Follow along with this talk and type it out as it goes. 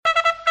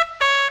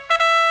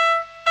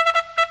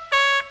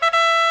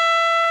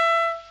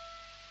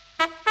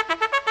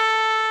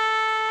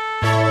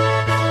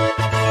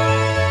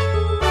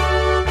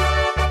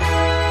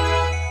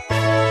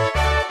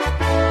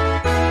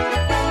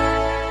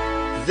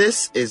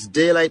This is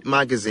Daylight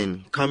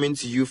Magazine, coming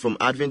to you from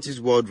Adventist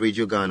World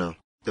Radio Ghana,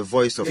 the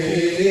voice of hope.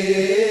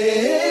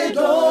 AWR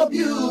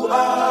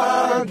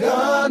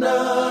Ghana,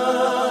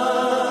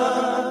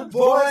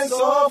 voice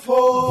of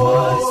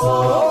hope.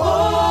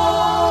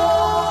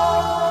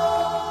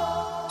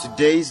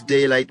 Today's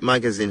Daylight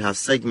Magazine has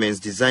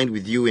segments designed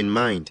with you in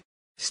mind.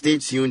 Stay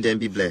tuned and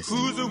be blessed.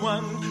 Who's the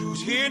one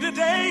who's here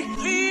today,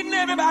 leading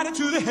everybody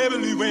to the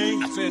heavenly way?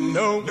 I said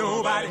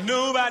nobody,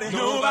 no.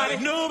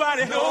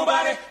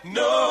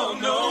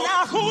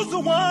 Now who's the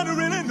one who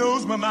really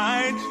knows my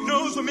mind,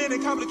 knows so many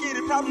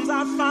complicated problems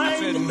I find? I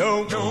said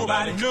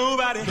nobody, no.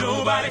 I said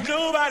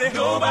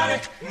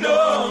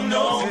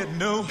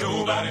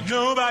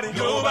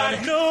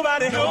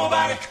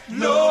nobody,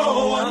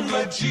 no one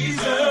but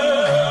Jesus,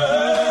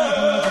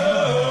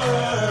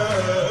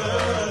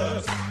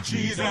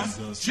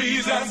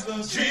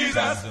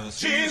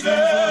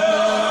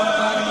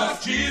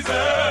 Jesus.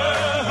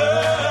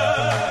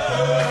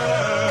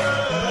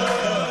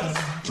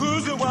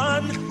 Who's the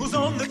one who's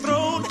on the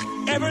throne?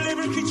 Every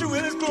living creature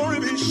will his glory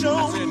be shown.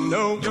 I said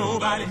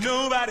nobody,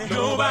 no. I said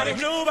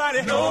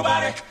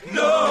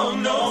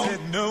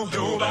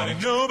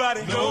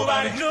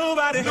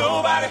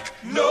nobody,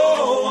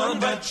 no one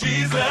but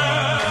Jesus.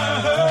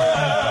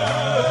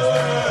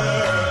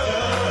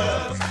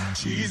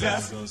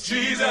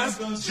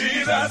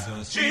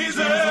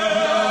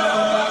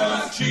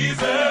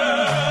 Jesus.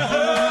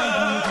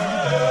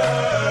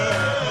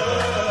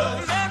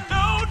 And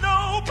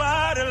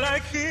nobody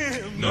like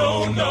him.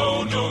 No,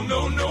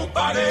 nobody.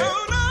 Nobody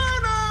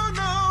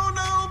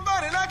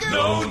like him.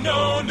 No,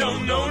 nobody.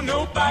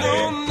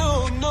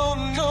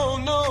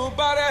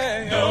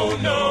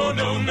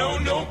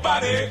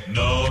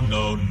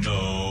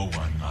 No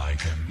one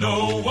like him.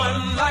 No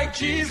one like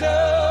Jesus.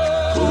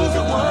 Who's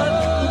the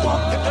one who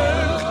walked the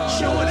earth,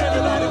 showing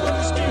everybody what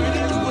the Spirit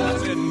is worth? I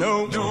said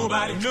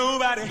nobody.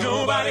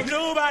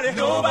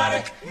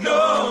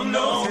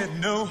 No. Said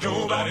nobody.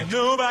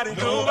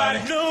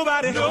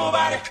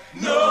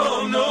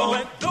 No.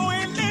 But though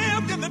he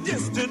lived in the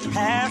distant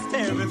past,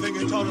 everything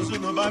he taught us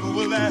in the Bible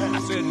will last. I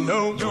said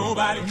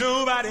nobody.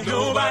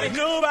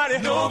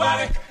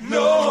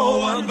 No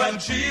one but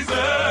Jesus.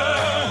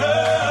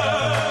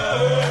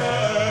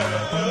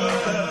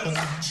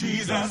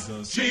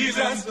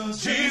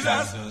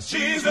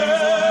 Jesus.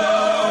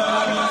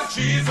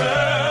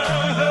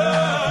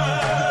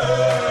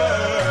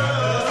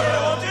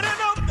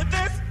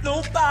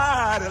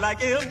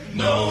 Like him.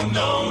 No,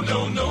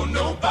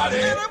 nobody.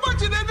 And I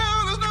want you to know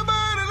there's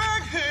nobody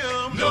like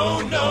him. No,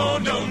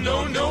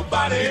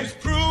 nobody. He's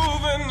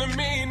proven to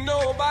me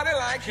nobody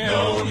like him.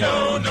 No,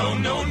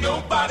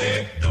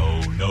 nobody.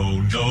 No,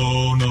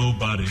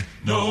 nobody.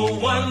 No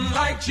one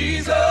like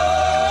Jesus.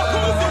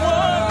 Who's the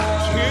one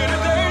who's here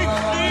today,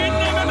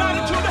 leading everybody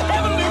to the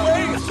heavenly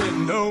way? I said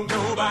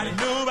nobody.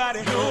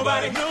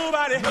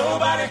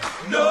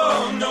 No.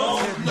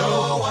 Said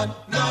no one,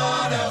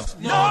 not else,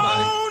 nobody. No.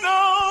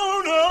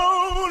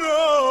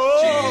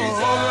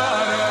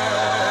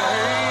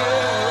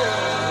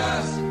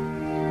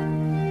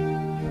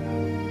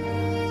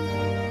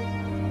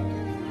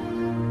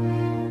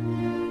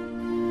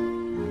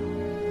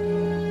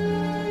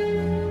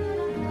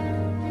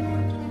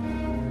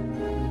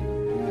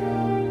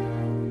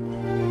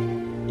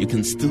 You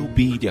can still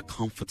be their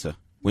comforter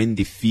when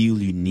they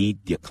feel you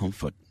need their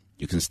comfort.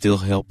 You can still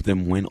help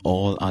them when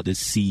all others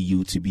see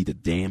you to be the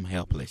damn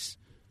helpless.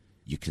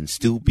 You can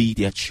still be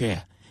their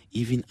cheer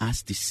even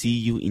as they see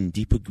you in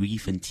deeper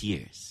grief and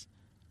tears.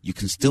 You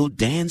can still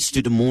dance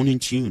to the morning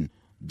tune,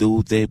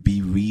 though there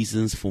be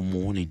reasons for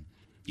mourning.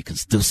 You can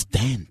still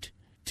stand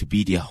to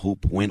be their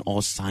hope when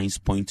all signs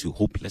point to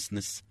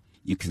hopelessness.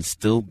 You can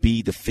still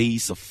be the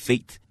face of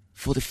faith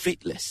for the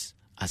faithless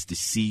as they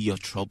see your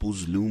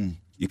troubles loom.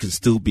 You can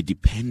still be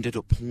depended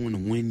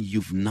upon when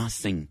you've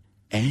nothing,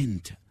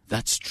 and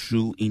that's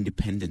true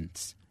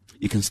independence.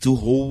 You can still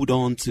hold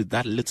on to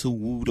that little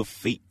wood of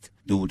faith,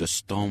 though the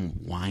storm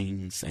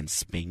whines and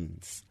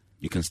spins.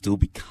 You can still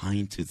be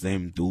kind to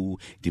them, though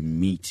they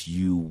meet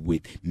you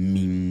with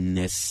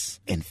meanness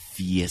and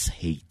fierce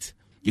hate.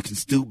 You can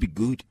still be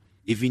good,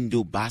 even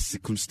though bad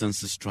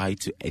circumstances try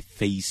to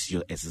efface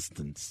your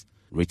existence.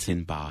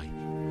 Written by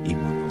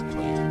Emmanuel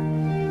Clay.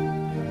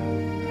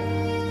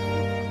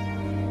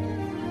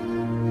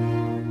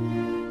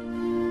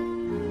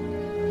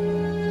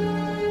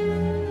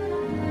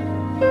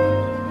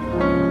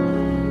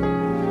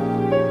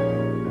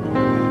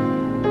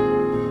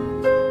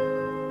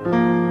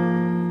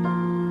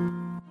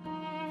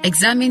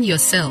 Examine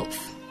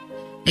yourself.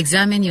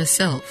 Examine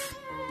yourself.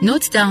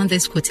 Note down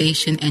this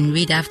quotation and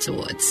read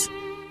afterwards.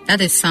 That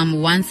is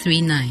Psalm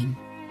 139.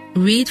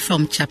 Read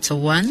from chapter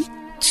 1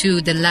 to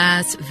the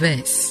last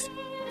verse.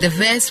 The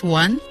verse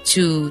 1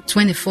 to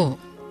 24.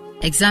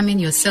 Examine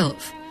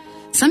yourself.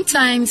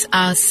 Sometimes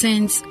our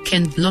sins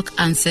can block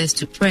answers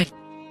to prayer.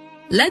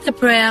 Let the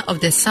prayer of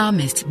the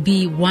psalmist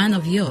be one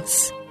of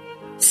yours.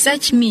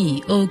 Search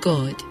me, O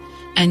God,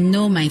 and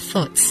know my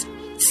thoughts.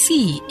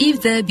 See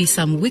if there be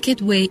some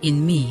wicked way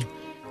in me.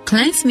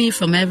 Cleanse me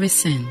from every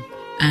sin,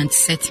 and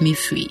set me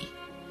free.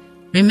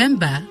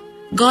 Remember,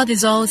 God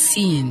is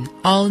all-seeing,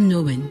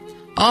 all-knowing,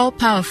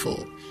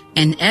 all-powerful,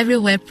 and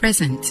everywhere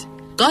present.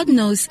 God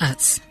knows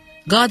us.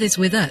 God is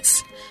with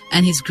us,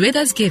 and His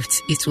greatest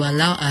gift is to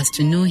allow us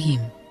to know Him.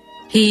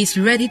 He is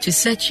ready to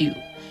search you.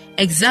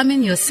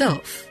 Examine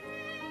yourself.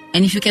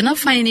 And if you cannot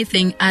find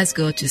anything, ask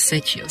God to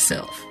search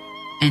yourself.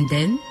 And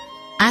then,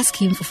 ask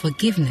Him for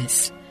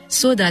forgiveness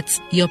so that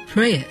your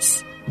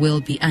prayers will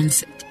be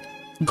answered.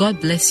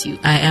 God bless you.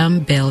 I am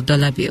Belle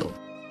Dollar-Bill.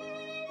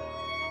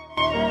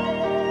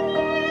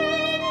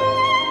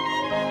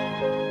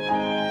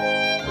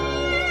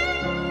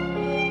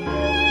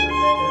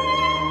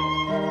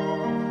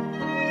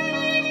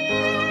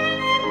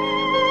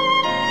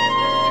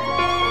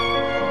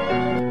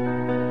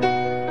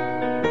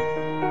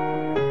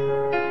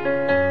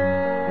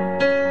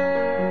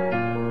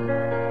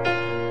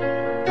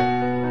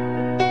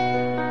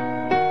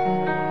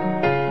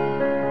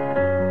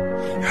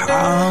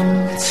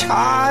 I'm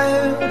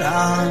tired,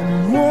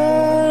 I'm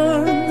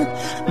worn,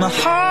 my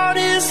heart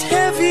is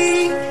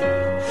heavy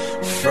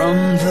from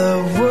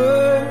the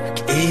work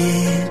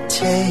it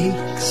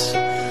takes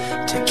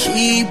to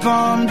keep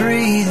on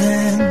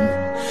breathing.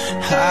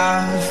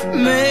 I've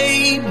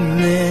made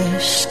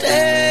mistakes,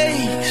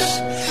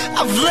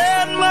 I've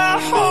let my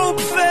hope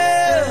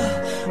fail,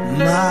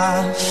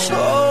 my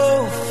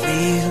soul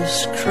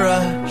feels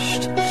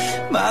crushed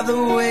by the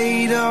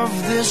weight of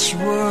this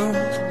world.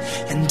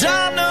 And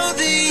I know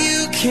that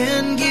you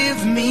can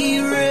give me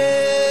rest.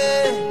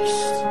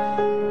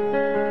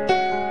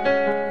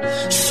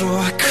 So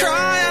I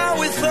cry out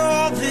with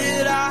all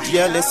that I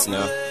Dear have.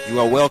 listener, you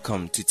are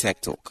welcome to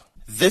Tech Talk.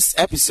 This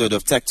episode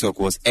of Tech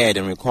Talk was aired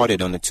and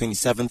recorded on the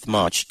 27th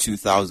March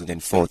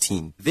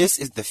 2014. This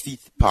is the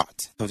fifth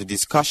part of the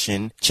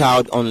discussion,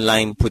 Child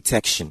Online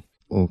Protection.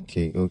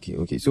 Okay.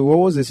 So what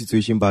was the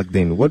situation back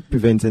then? What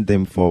prevented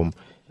them from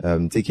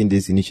taking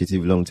this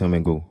initiative long time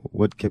ago?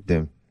 What kept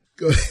them?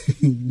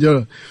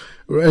 Yeah,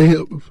 right.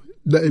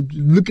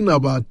 Looking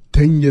about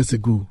 10 years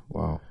ago.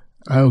 Wow.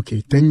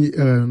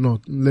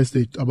 Let's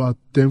say about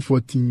 10,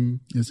 14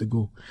 years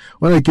ago.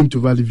 When I came to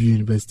Valley View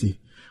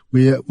University,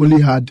 we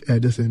only had a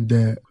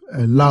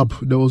lab.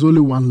 There was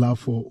only one lab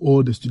for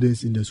all the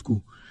students in the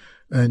school.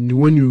 And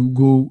when you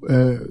go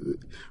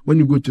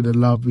to the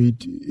lab,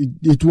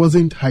 it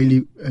wasn't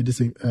highly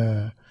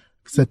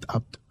set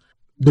up.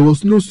 There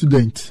was no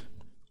student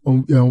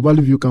on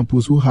Valley View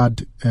campus who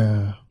had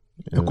a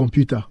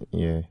computer.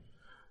 Yeah.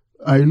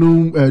 I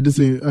know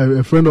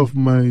a friend of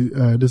mine,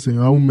 I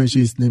won't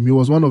mention his name. He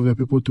was one of the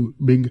people to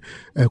bring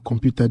a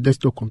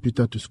desktop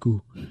computer to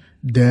school.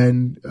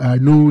 Then I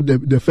know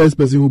the first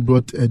person who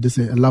brought a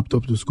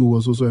laptop to school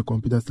was also a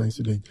computer science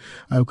student.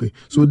 Okay.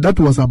 So that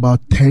was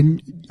about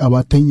 10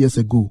 years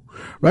ago.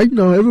 Right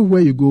now,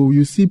 everywhere you go,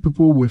 you see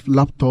people with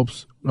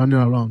laptops running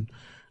around.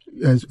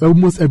 As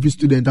almost every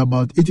student,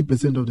 about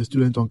 80% of the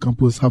students on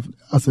campus have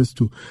access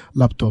to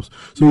laptops.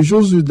 So it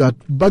shows you that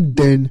back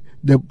then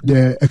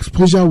the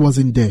exposure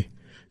wasn't there.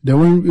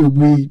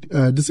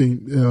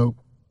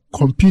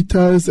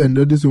 Computers and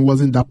this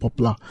wasn't that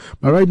popular.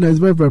 But right now it's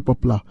very, very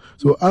popular.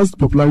 So as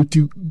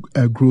popularity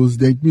grows,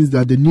 that means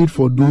that the need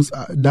for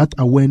that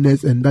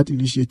awareness and that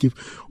initiative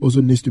also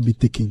needs to be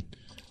taken.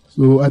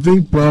 So I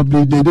think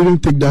probably they didn't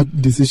take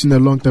that decision a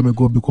long time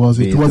ago because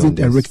it wasn't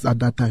a risk at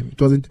that time.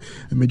 It wasn't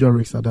a major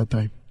risk at that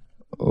time.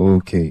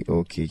 Okay.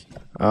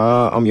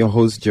 I'm your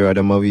host, Gerard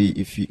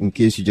Amavi. In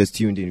case you just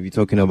tuned in, we're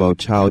talking about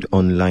child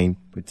online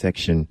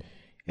protection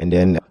and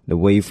then the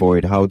way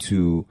forward, how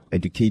to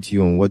educate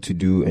you on what to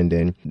do, and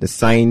then the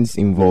science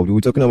involved. We're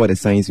talking about the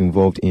science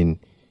involved in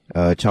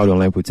child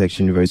online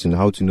protection very soon,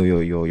 how to know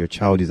your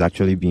child is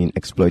actually being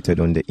exploited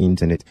on the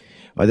internet.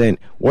 But then,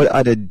 what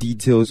are the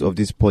details of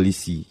this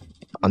policy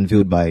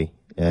unveiled by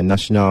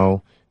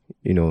National,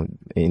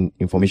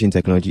 Information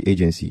Technology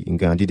Agency in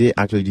Ghana? Did they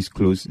actually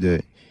disclose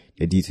the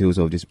details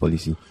of this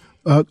policy?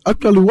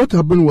 Actually, what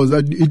happened was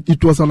that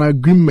it was an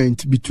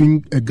agreement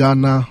between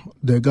Ghana,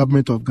 the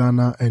government of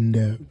Ghana,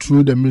 and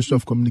through the Ministry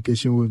of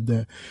Communication with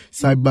the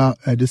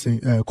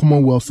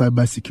Commonwealth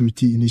Cyber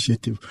Security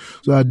Initiative.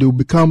 So that they will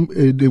become,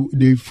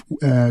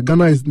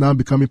 Ghana is now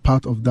becoming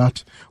part of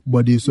that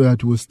body, so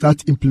that we'll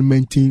start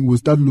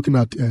looking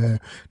at,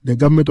 the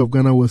government of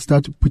Ghana will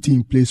start putting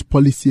in place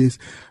policies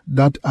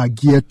that are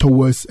geared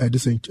towards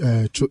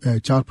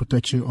child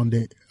protection on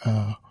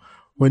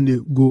when they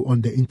go on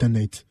the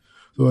internet.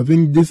 So I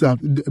think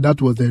that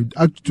was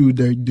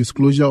the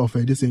disclosure of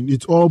this thing.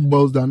 It all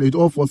boils down, it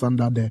all falls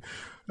under the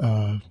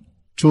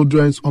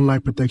Children's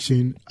Online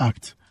Protection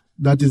Act.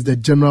 That is the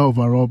general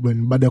overall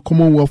ban, but the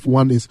Commonwealth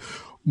one is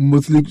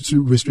mostly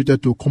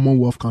restricted to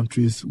Commonwealth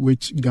countries,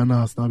 which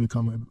Ghana has now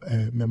become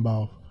a member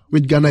of.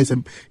 Ghana is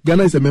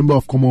a member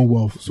of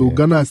Commonwealth, so yeah.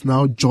 Ghana has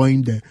now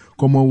joined the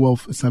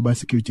Commonwealth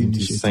Cybersecurity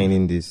Initiative.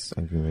 Signing this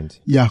agreement.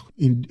 Yeah,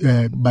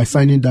 by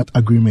signing that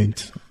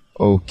agreement.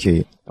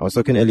 Okay. I was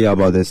talking earlier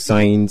about the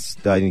signs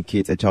that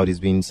indicates a child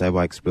is being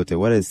cyber exploited.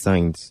 What are the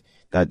signs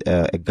that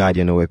a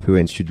guardian or a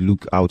parent should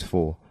look out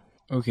for?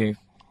 Okay.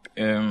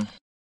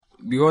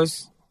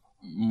 Because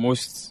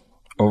most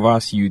of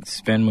us youth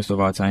spend most of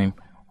our time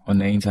on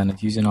the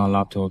internet, using our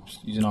laptops,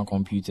 using our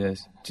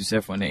computers to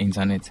surf on the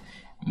internet.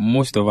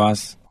 Most of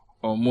us,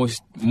 or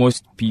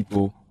most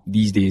people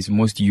these days,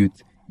 most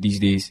youth these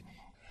days,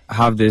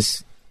 have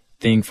this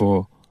thing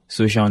for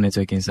social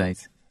networking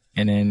sites.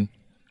 And then,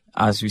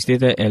 as we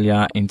stated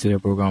earlier into the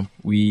program,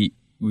 we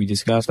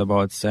discussed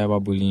about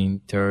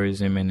cyberbullying,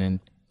 terrorism, and then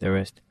the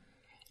rest.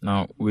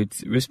 Now,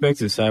 with respect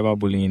to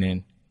cyberbullying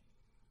and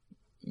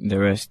the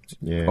rest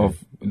of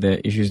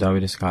the issues that we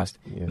discussed,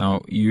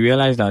 now you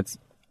realize that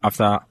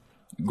after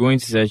going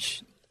to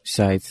such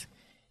sites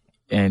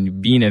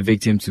and being a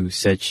victim to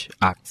such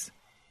acts,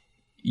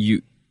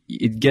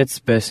 it gets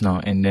personal,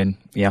 and then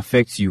it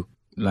affects you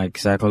like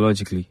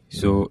psychologically.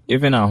 So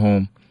even at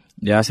home,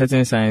 there are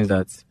certain signs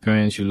that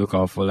parents should look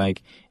out for,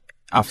 like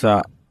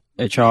after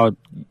a child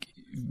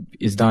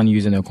is done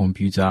using a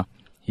computer,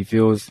 he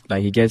feels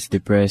like he gets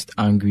depressed,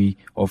 angry,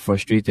 or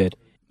frustrated.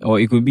 Or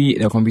it could be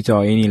the computer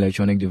or any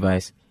electronic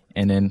device.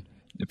 And then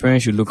the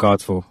parents should look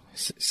out for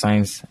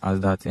signs as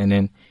that. And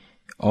then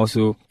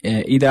also,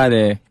 either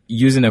they're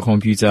using a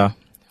computer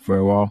for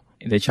a while,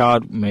 the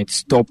child might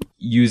stop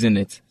using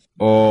it,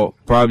 or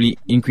probably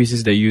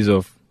increases the use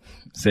of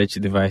such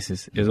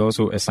devices is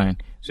also a sign.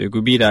 So it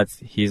could be that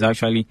he's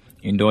actually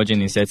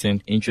indulging in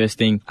certain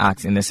interesting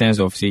acts in the sense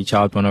of, say,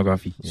 child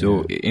pornography.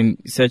 So in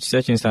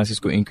such instances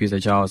could increase the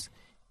child's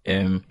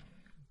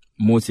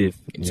motive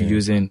to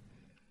using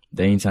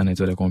the internet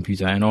or the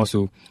computer. And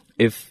also,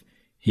 if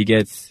he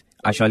gets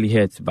actually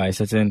hurt by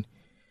certain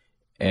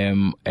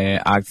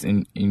acts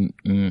in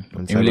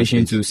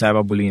relation to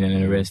cyberbullying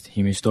and the rest,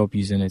 he may stop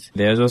using it.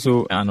 There's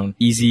also an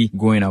uneasy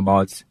going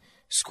about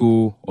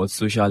school or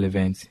social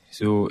events.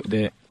 So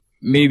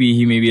maybe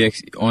he may be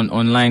on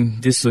online,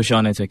 this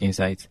social networking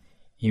site.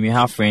 He may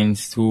have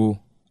friends who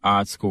are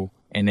at school,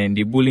 and then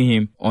they bully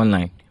him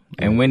online.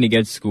 And when they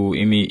get to school,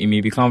 it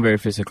may become very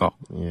physical.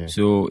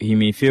 So he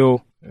may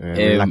feel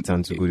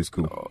reluctant to go to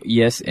school.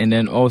 Yes, and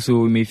then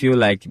also he may feel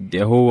like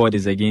the whole world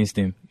is against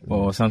him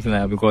or something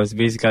like that. Because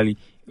basically,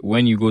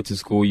 when you go to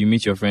school, you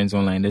meet your friends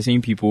online. The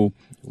same people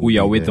who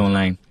you are with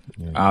online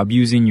are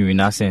abusing you in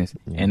that sense.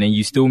 And then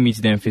you still meet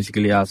them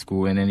physically at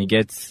school, and then it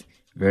gets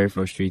very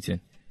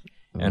frustrating.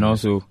 And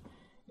also,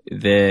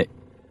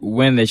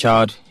 when the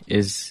child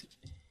is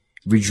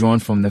withdrawn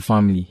from the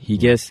family, he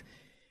gets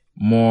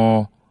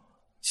more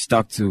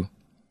stuck to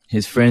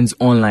his friends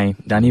online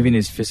than even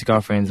his physical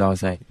friends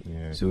outside.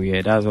 So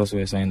that's also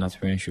a sign that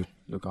parents should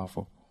look out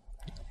for.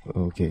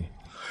 Okay.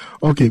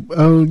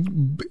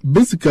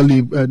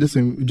 Basically,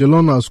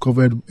 Jelona has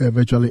covered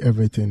virtually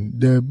everything.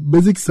 The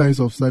basic signs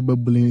of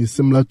cyberbullying is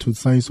similar to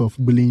signs of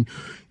bullying,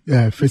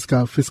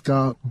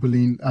 physical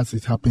bullying as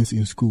it happens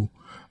in school.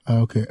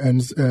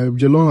 And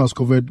Jelona has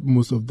covered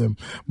most of them.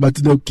 But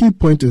the key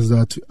point is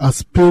that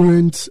as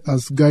parents,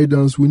 as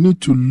guidance, we need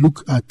to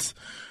look at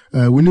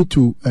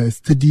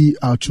study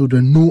our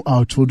children, know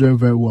our children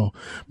very well,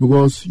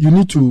 because you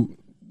need to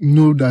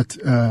know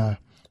that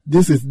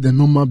this is the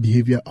normal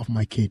behavior of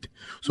my kid.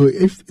 So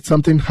if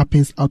something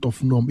happens out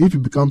of norm, if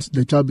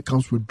the child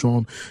becomes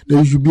withdrawn, then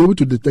you should be able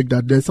to detect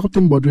that there's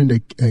something bothering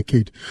the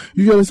kid.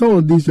 Usually some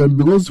of these,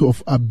 because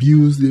of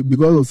abuse,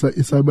 because of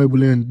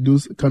cyberbullying and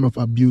those kind of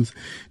abuse,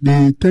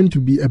 they tend to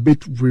be a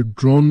bit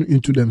withdrawn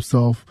into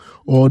themselves,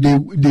 or they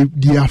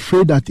are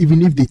afraid that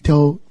even if they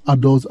tell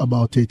adults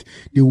about it,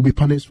 they will be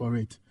punished for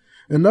it.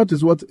 And that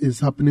is what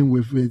is happening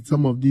with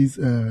some of these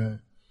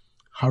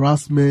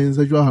harassment,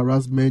 sexual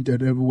harassment,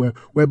 and everywhere,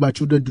 whereby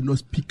children do not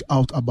speak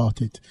out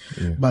about it.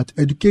 But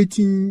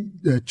educating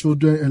the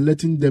children and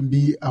letting them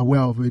be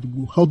aware of it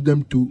will help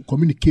them to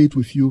communicate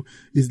with you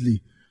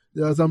easily.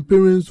 There are some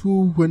parents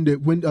who,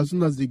 as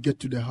soon as they get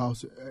to the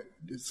house,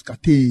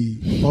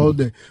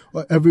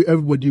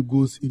 everybody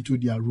goes into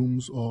their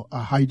rooms or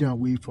are hiding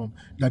away from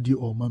daddy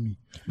or mommy.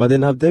 But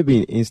then, have there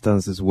been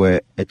instances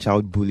where a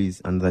child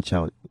bullies another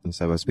child in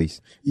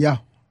cyberspace? Yeah.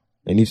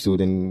 And if so,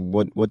 then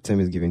what term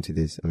is given to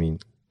this? I mean,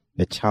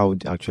 a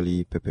child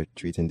actually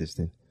perpetrating this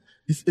thing.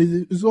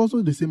 It's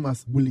also the same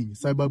as bullying,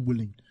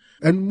 cyberbullying.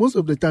 And most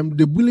of the time,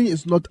 the bullying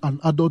is not an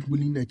adult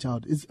bullying a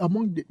child. It's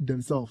among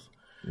themselves.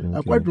 Okay.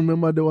 I quite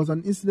remember there was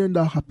an incident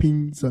that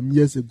happened some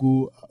years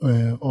ago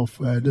of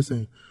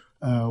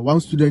one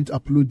student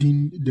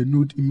uploading the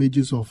nude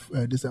images of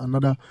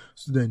another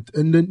student.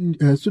 And then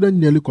a student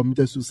nearly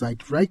committed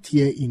suicide right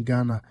here in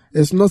Ghana.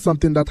 It's not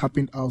something that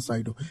happened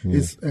outside, though.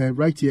 It's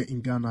right here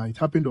in Ghana. It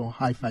happened on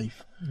High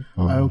Five.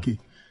 Okay.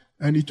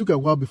 And it took a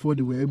while before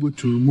they were able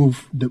to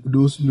remove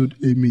those nude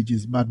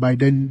images. But by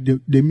then,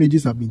 the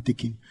images have been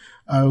taken.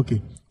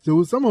 Okay.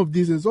 So some of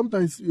these, and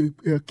sometimes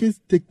kids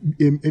take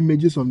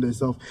images of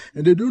themselves,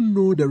 and they don't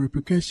know the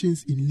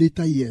repercussions in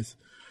later years.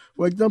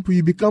 For example,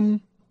 you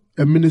become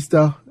a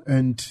minister,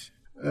 and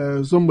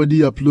somebody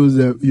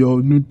uploads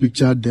your nude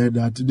picture there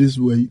that this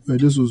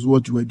was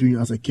what you were doing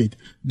as a kid.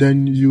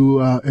 Then you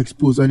are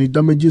exposed, and it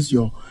damages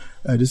your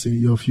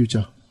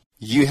future.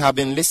 You have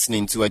been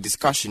listening to a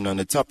discussion on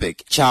the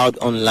topic Child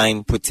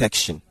Online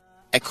Protection.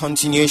 A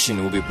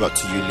continuation will be brought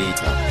to you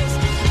later.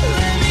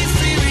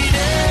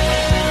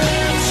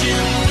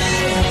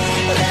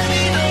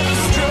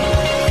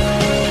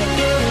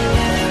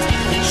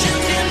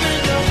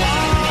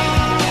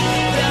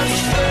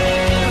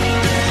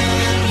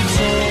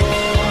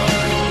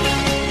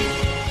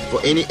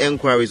 any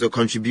enquiries or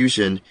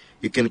contribution,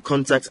 you can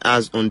contact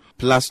us on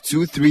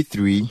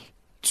 +233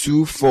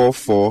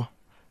 244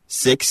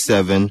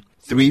 67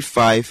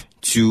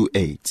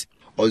 3528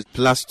 or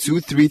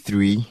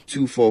 +233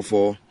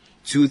 244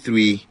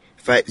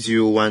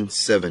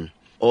 235017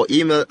 or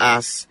email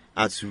us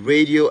at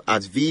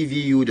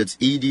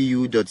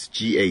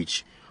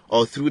radio@vvu.edu.gh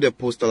or through the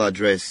postal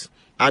address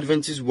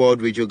Adventist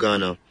World Radio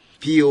Ghana,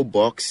 P.O.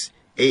 Box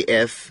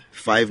AF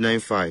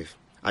 595,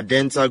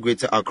 Adenta,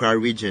 Greater Accra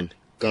Region,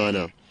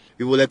 Ghana.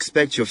 We will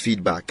expect your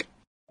feedback.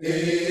 AWR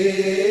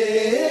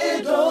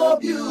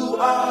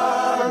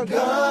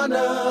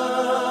Ghana,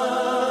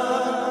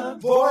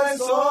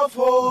 Voice of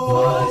Hope.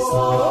 Voice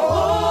of Hope.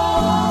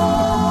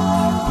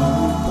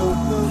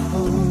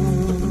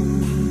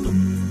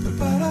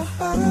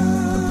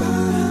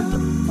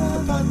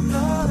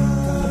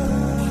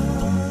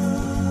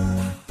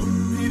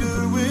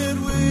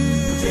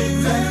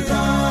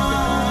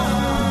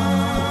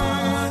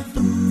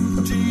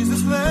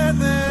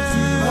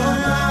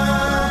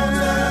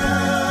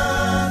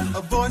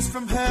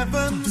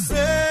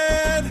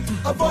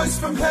 A voice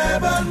from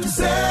heaven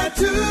said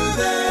to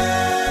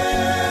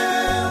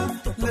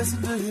them,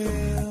 listen to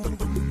him.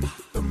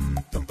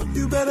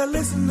 You better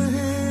listen to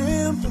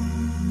him.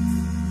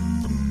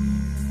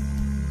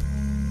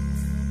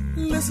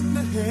 Listen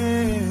to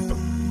him.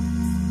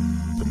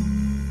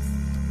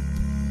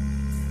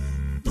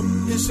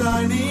 His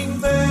shining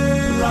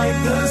face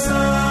like the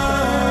stars.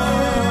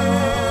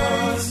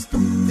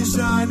 His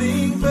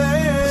shining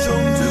face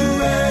shown to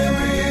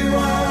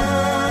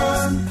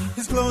everyone.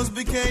 His clothes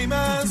became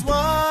as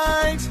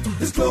white.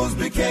 His clothes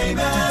became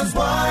as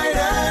white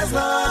as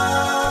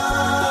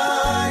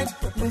light.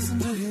 Listen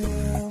to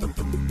him.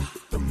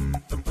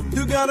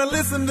 You gotta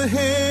listen to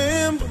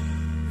him.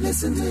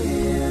 Listen to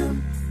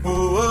him. Oh,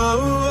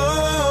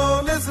 oh,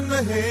 oh, listen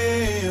to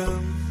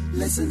him.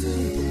 Listen to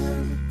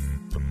him.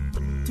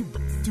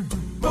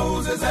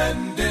 Moses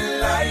and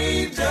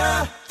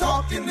Elijah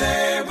talking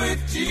there with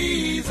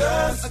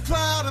Jesus. A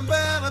cloud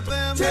enveloped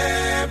them,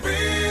 terrified.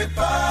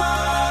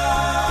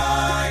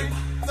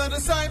 The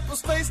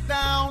disciples faced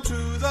down to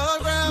the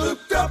ground,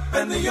 looked up,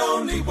 and the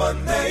only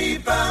one they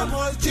found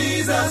was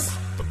Jesus.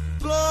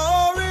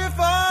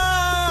 Glorified,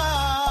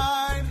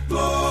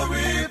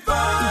 glorified.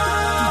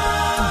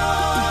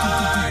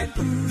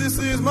 This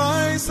is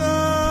my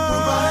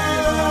son,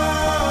 my Lord.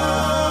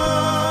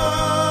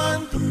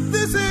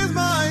 This is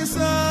my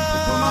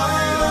son,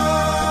 my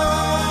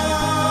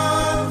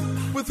Lord.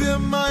 With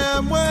him I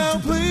am well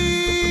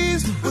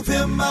pleased. With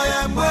him I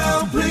am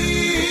well pleased.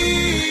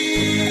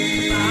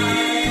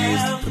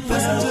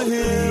 Listen to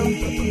him.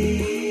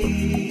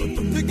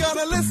 You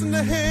gotta listen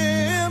to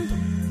him.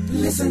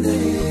 Listen to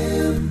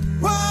him.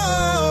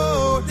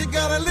 Whoa, you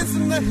gotta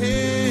listen to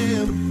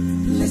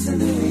him. Listen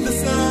to him.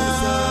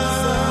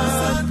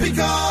 Listen,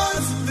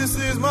 because this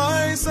is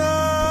my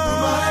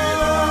son, my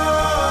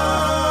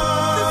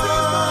Lord. This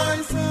is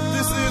my son.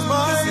 This is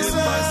my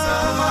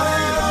son, my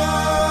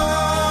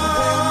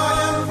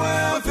Lord.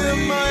 With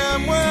him I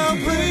am well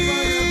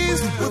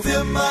pleased. With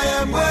him I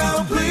am well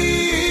pleased.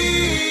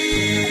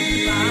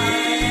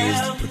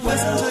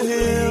 Listen to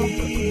him.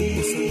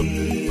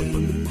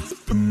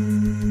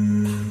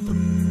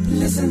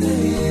 Listen to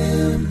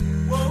him.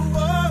 Whoa,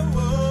 whoa,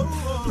 whoa,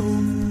 whoa.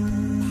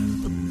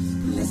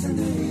 Listen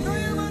to him.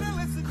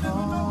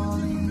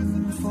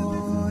 Calling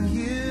for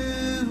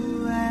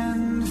you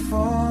and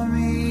for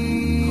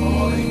me.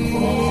 Calling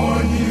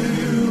for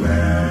you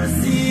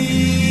and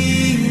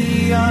me.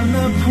 See on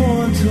the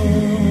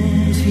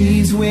portals,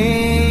 he's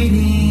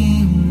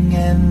waiting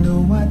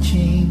and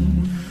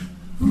watching.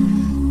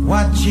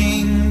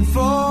 Watching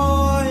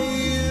for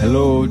you.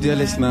 Hello, dear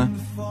listener.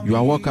 You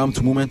are welcome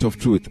to Moment of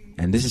Truth,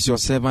 and this is your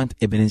servant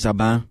Ebenezer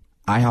Ban.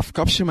 I have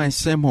captioned my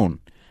sermon,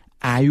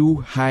 Are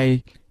You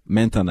High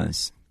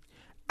Maintenance?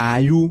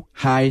 Are you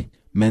high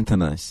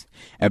maintenance?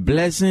 A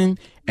blessing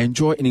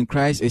enjoyed in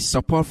Christ is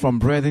support from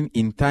brethren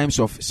in times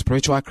of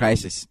spiritual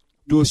crisis.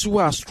 Those who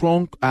are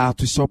strong are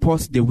to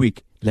support the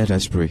weak. Let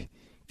us pray.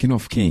 King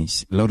of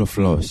Kings, Lord of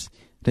Lords,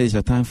 there is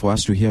a time for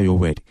us to hear your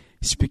word.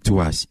 Speak to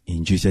us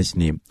in Jesus'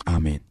 name.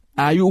 Amen.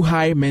 Are you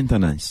high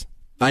maintenance?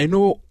 I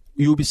know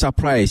you'll be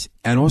surprised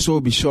and also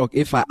be shocked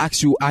if I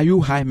ask you, are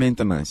you high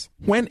maintenance?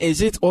 When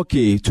is it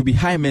okay to be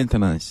high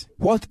maintenance?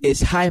 What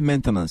is high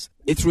maintenance?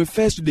 It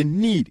refers to the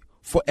need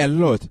for a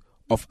lot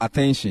of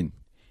attention.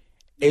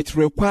 It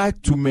requires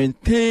to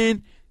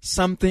maintain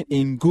something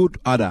in good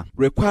order,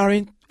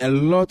 requiring a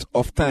lot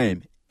of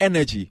time,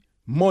 energy,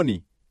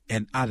 money,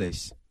 and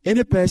others.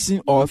 Any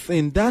person or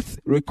thing that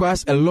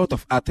requires a lot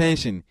of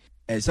attention,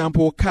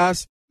 example,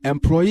 cars,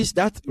 employees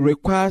that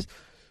requires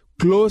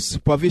close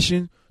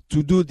supervision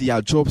to do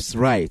their jobs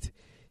right,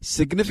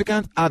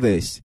 significant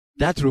others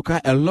that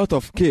require a lot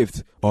of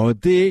gift or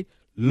they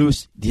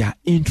lose their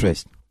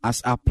interest.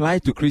 As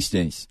applied to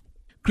Christians,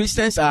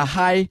 Christians are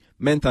high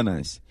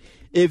maintenance.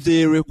 If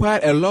they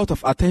require a lot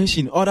of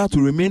attention in order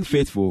to remain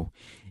faithful,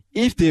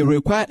 if they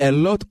require a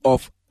lot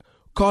of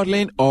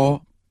cuddling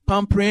or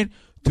pampering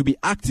to be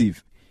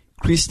active,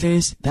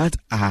 Christians that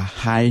are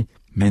high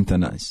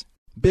maintenance.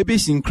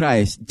 Babies in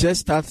Christ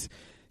just start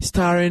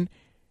starting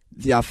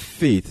their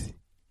faith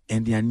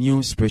and their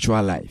new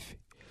spiritual life.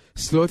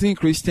 Slaughtering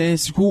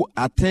Christians who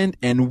attend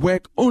and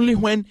work only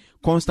when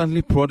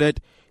constantly prodded,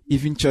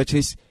 even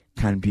churches,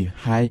 can be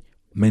high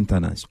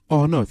maintenance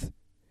or not.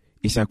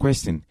 It's a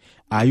question.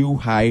 Are you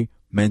high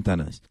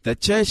maintenance? The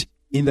church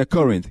in the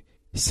Corinth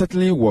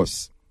certainly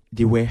was.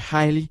 They were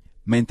highly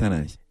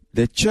maintenance.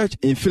 The church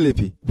in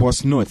Philippi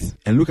was not.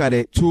 And look at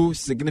the two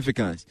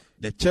significance.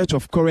 The church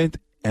of Corinth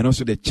and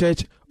also the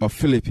church of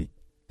Philippi.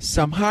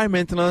 Some high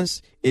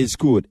maintenance is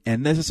good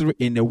and necessary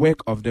in the work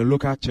of the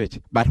local church.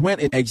 But when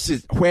it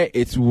exists where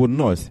it would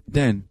not,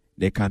 then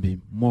there can be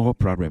more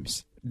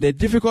problems. The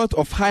difficulty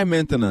of high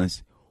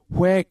maintenance,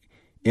 where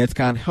it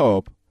can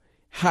help,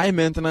 high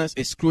maintenance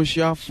is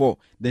crucial for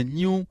the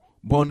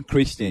newborn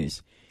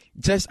Christians,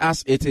 just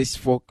as it is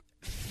for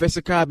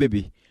physical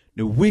baby,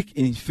 the weak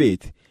in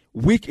faith,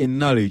 weak in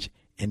knowledge,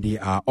 and they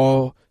are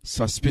all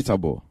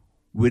susceptible.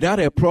 Without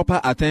a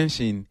proper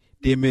attention,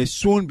 they may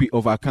soon be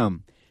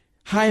overcome.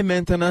 High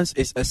maintenance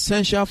is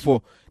essential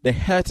for the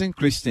hurting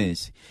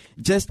Christians,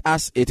 just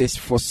as it is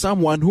for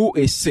someone who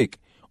is sick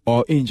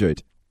or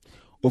injured.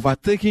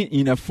 Overtaken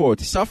in a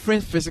fault,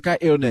 suffering physical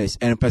illness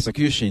and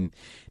persecution,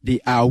 they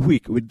are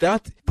weak.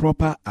 Without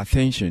proper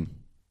attention,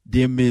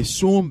 they may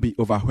soon be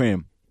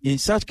overwhelmed. In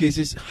such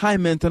cases, high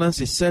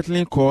maintenance is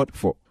certainly called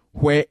for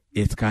where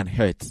it can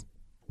hurt.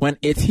 When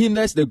it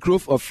hinders the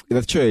growth of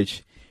the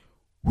church,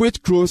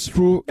 which grows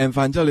through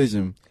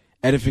evangelism,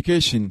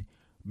 edification,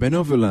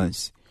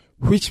 benevolence,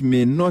 which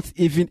may not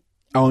even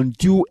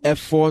undue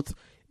effort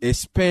is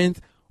spent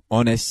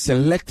on a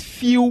select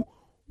few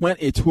when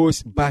it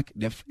holds back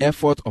the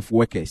effort of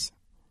workers.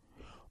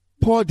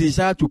 Paul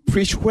desired to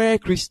preach where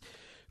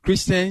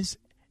Christians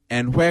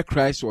and where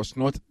Christ was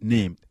not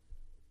named.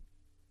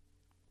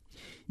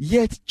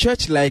 Yet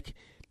church like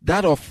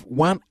that of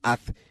one at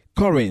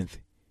Corinth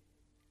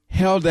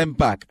held them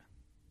back.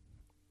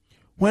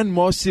 When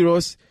more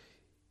serious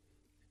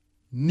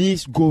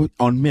needs go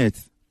unmet,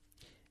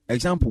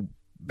 example,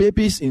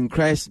 babies in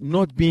Christ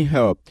not being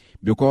helped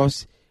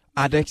because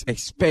adults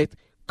expect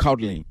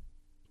coddling.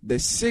 The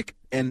sick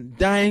and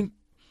dying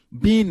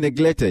being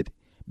neglected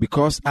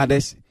because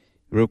others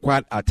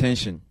require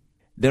attention.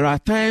 There are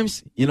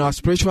times in our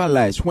spiritual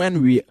lives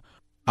when we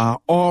are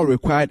all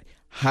required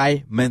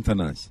high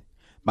maintenance,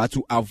 but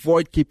to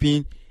avoid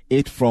keeping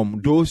it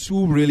from those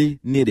who really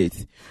need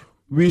it,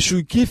 we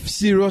should give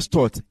serious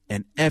thought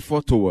and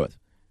effort toward.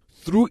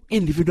 Through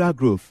individual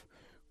growth,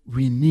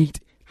 we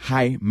need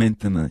high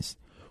maintenance.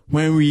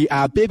 When we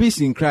are babies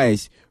in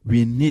Christ,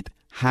 we need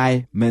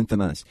high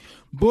maintenance.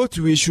 But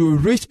we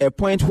should reach a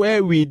point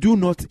where we do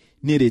not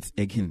need it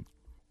again.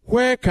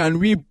 Where can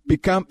we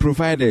become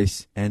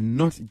providers and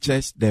not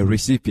just the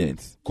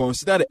recipients?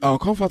 Consider the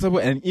uncomfortable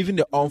and even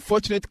the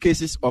unfortunate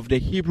cases of the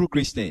Hebrew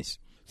Christians.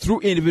 Through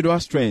individual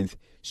strength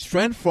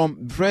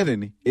from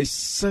brethren is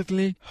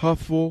certainly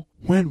helpful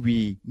when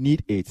we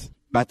need it.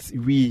 But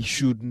we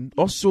should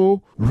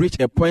also reach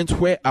a point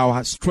where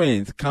our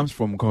strength comes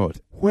from God,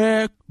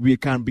 where we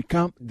can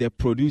become the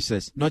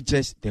producers, not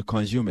just the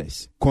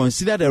consumers.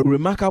 Consider the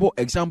remarkable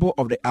example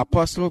of the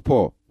Apostle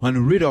Paul. When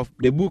we read of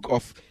the book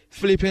of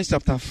Philippians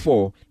chapter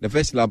 4, the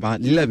verse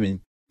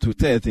 11 to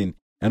 13,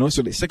 and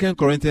also the 2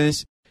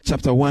 Corinthians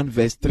chapter 1,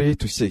 verse 3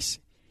 to 6,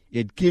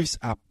 it gives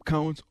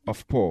account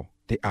of Paul,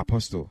 the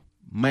apostle.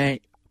 My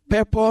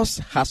purpose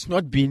has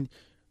not been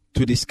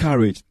to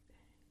discourage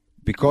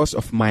because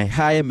of my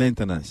high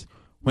maintenance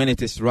when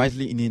it is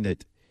rightly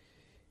needed.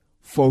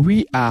 For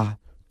we are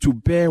to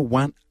bear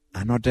one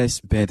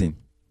another's burden.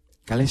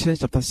 Galatians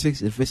chapter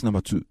 6, verse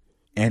number 2.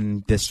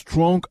 And the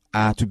strong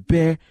are to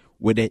bear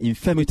with the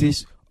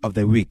infirmities of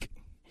the weak.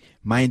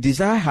 My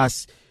desire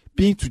has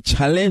been to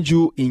challenge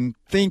you in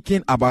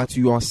thinking about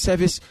your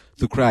service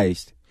to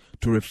Christ,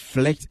 to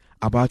reflect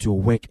about your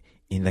work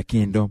in the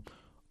kingdom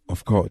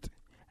of God.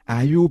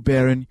 Are you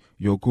bearing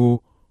your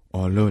goal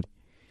or load?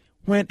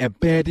 When a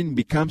burden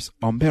becomes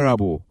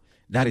unbearable,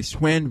 that is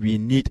when we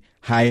need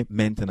high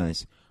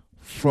maintenance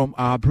from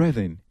our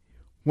brethren.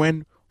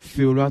 When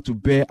failure to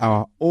bear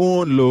our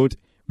own load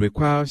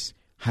requires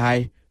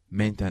high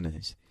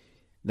maintenance,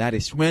 that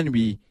is when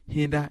we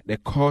hinder the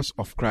cause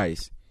of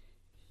Christ.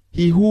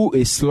 He who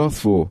is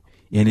slothful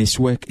in his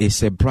work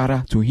is a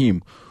brother to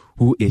him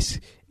who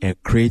is a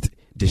great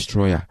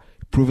destroyer.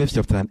 Proverbs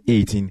chapter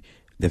 18,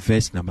 the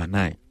verse number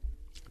 9.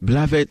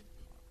 Beloved,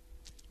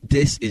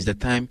 this is the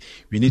time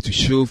we need to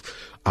show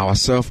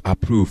ourselves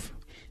approved.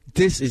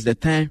 This is the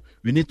time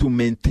we need to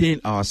maintain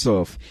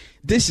ourselves.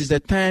 This is the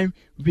time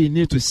we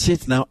need to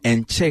sit down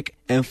and check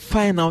and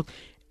find out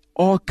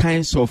all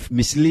kinds of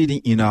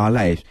misleading in our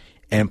life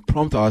and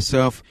prompt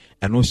ourselves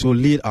and also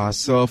lead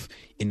ourselves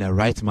in the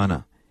right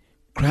manner.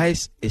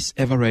 Christ is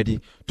ever ready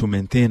to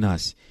maintain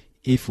us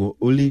if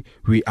we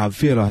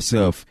avail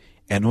ourselves.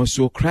 And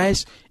also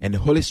Christ and the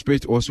Holy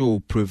Spirit also will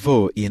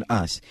prevail in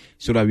us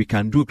so that we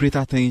can do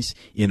greater things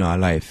in our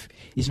life.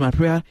 It's my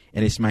prayer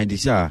and it's my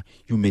desire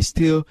you may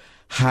still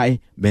high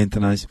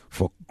maintenance,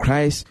 for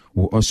Christ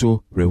will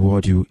also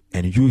reward you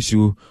and use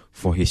you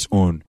for his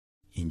own.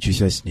 In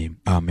Jesus' name,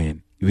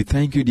 amen. We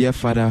thank you, dear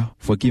Father,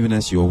 for giving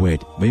us your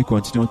word. May you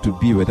continue to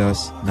be with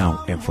us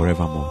now and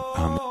forevermore.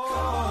 Amen.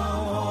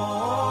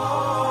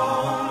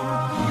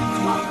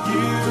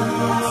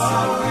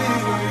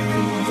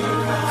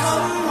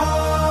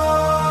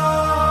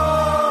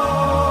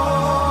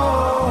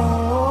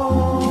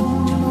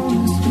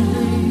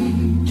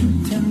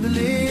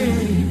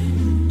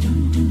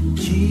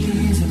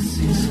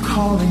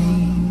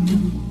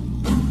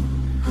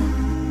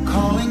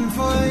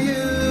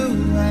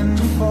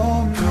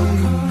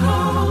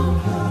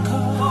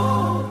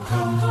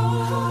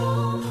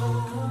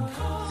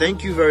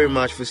 Thank you very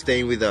much for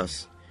staying with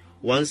us.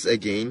 Once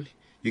again,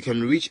 you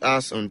can reach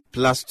us on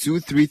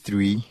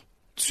 +233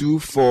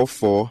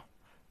 244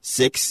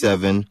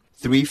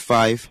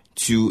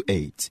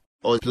 673528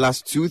 or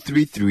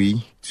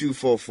 +233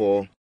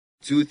 244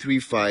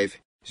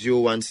 235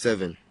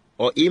 017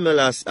 or email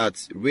us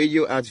at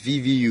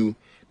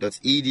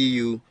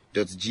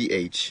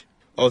radio@vvu.edu.gh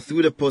or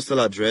through the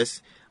postal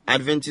address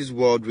Adventist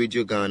World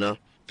Radio Ghana,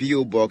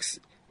 P.O. Box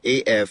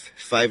AF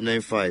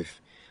 595.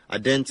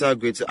 Adenta,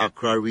 Greater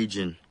Accra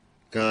Region,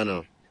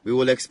 Ghana. We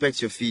will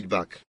expect your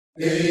feedback.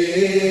 AWR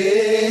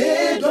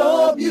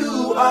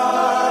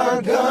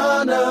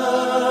Ghana,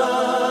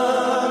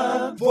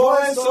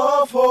 Voice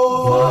of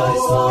Hope.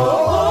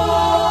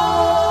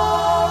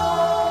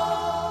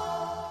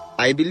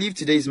 I believe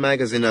today's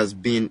magazine has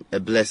been a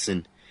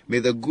blessing. May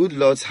the good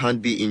Lord's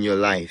hand be in your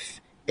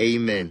life.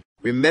 Amen.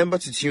 Remember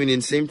to tune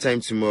in same time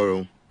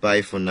tomorrow.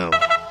 Bye for now.